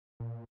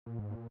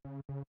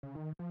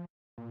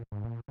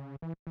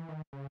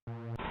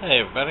Hey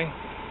everybody.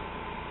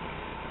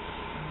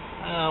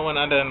 When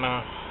I done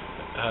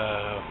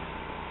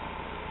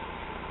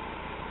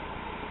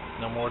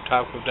no more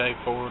talk with Day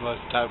 4,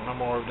 let's talk no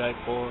more of Day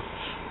 4,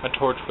 my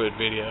Torchwood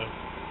video.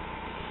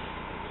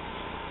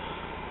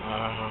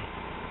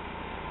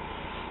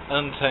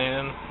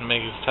 Untan, me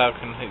was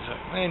talking, he's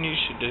like, man, you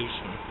should do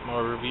some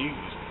more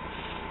reviews.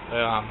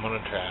 Well, I'm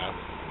gonna try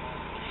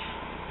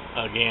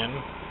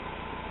again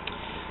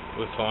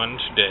with one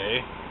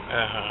today.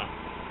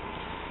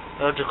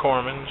 Roger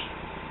Corman's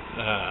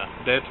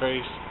Death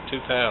Race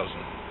 2000.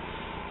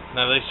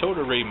 Now, they sort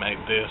of remade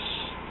this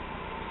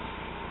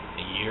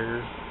a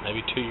year,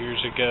 maybe 2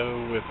 years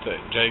ago with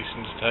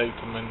Jason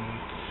Statham and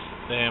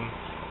them.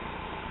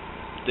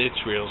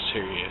 It's real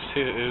serious.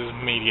 It is a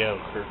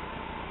mediocre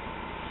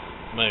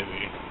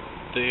movie.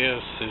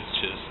 This is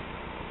just,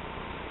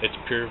 it's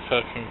pure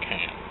fucking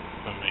camp.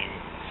 I mean,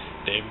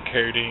 David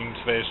Carradine,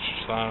 Sylvester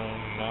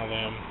Stallone, and all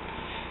them.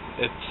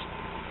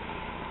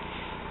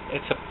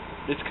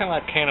 It's kind of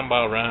like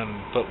Cannonball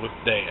Run, but with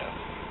death.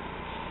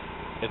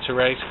 It's a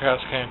race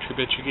cross country,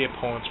 but you get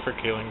points for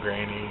killing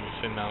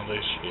grannies and all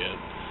this shit.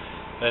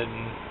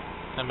 And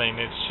I mean,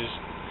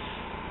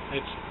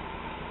 it's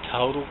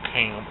total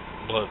camp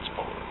blood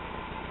sport.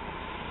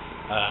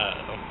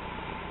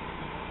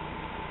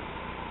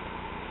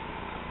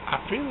 I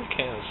really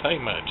can't say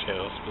much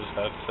else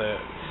besides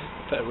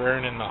that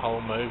ruining the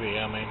whole movie.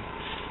 I mean,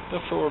 the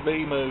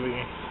 4B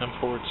movie,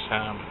 Unfortunate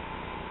Time,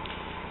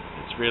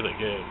 it's really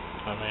good.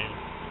 I mean,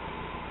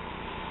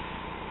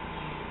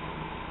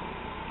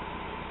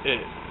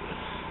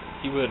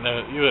 you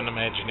wouldn't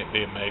imagine it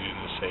being made in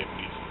the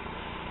 70s.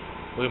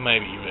 Well,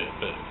 maybe you would,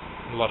 but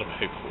a lot of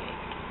people would.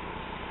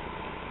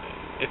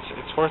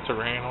 It's worth a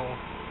rental.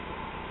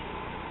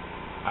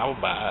 I will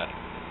buy it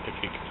if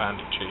you can find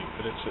it cheap,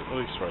 but it's at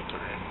least worth a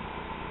rental.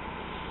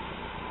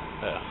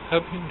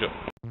 Hope you enjoy.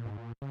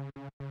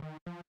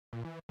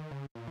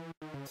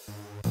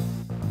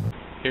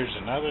 Here's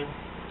another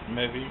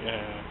movie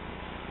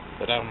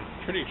that I'm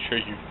pretty sure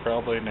you've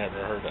probably never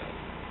heard of.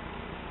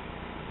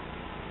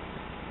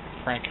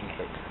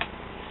 Frankenhooker.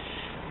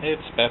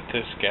 It's about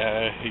this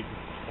guy. He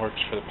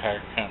works for the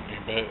power company,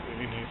 but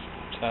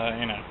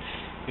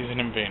he's an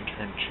inventor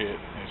and shit.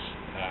 He's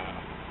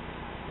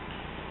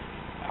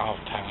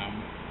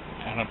off-time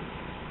and a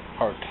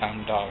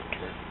part-time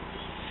doctor.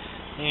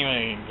 Anyway,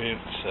 he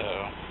invents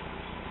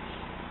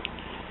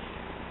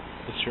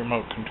this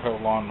remote control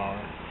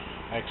lawnmower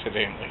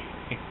accidentally.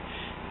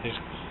 His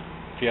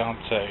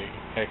fiance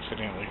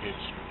accidentally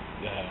gets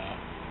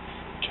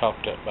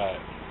chopped up by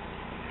it,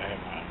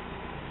 and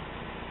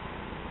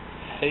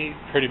he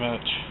pretty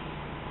much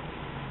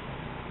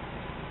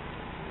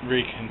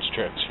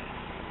reconstructs her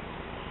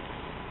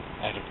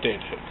out of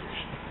dead hookers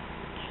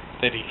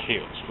that he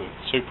kills with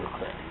super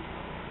crack.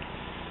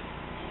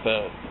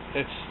 But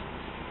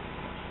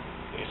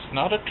it's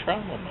not a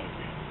trauma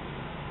movie,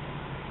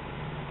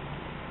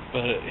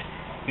 but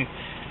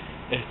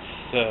it's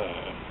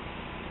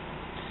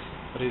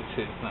what is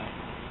his name?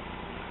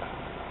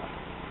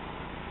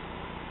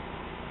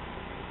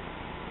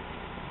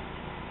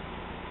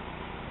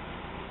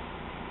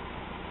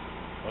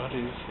 What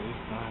is his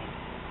name?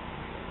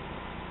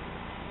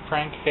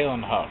 Frank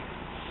Hillenhofer.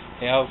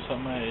 He also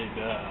made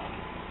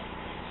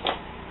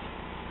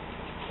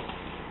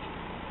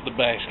the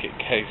Basket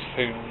Case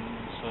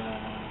films,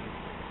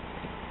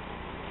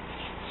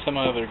 some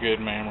other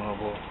good,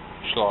 memorable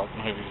schlock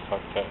movies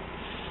like that.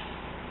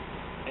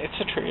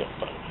 It's a thrill,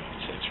 though.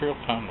 It's real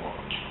fun to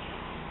watch.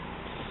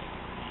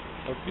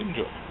 Hope you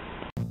enjoy.